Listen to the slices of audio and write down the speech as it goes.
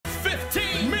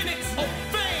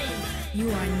You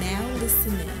are now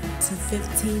listening to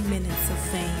 15 Minutes of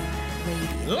Fame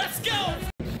Radio. Let's go!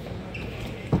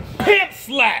 Pimp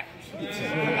slap!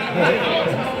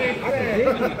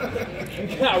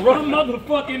 Got run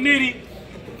motherfucking Nitty,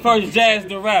 first Jazz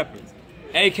the Rappers,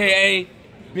 aka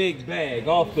Big Bag,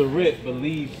 off the rip,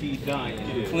 believe she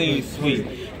dying, clean sweep,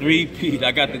 3-peat,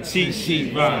 I got the cheat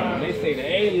sheet rhyme. They say the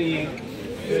alien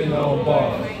sitting on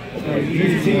bars.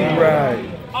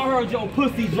 Right. I heard your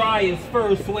pussy dry as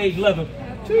fur suede leather.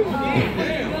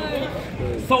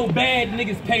 So bad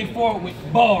niggas pay for it with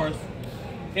bars,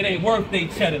 it ain't worth they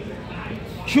cheddar.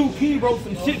 QP wrote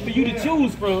some shit for you to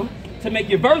choose from to make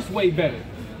your verse way better.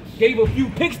 Gave a few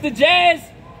picks to Jazz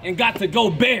and got to go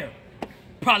bare.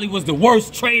 Probably was the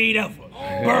worst trade ever.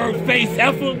 Bird face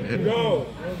effer.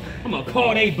 I'ma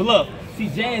call they bluff. See,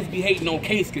 Jazz be hating on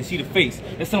Case cause she the face.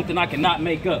 That's something I cannot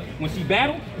make up. When she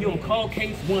battle, you don't call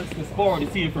Case once to spar to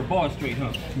see if her bar straight,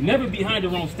 huh? You never behind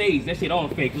her on stage, that shit all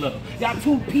fake love. Got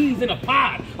 2 peas in a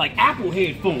pod, like Apple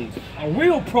headphones. A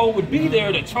real pro would be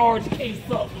there to charge Case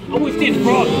up. I wish this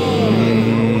brought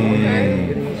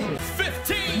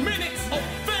 15 minutes of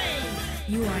fame!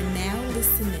 You are now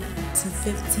listening to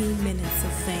 15 Minutes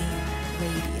of Fame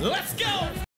Radio. Let's go!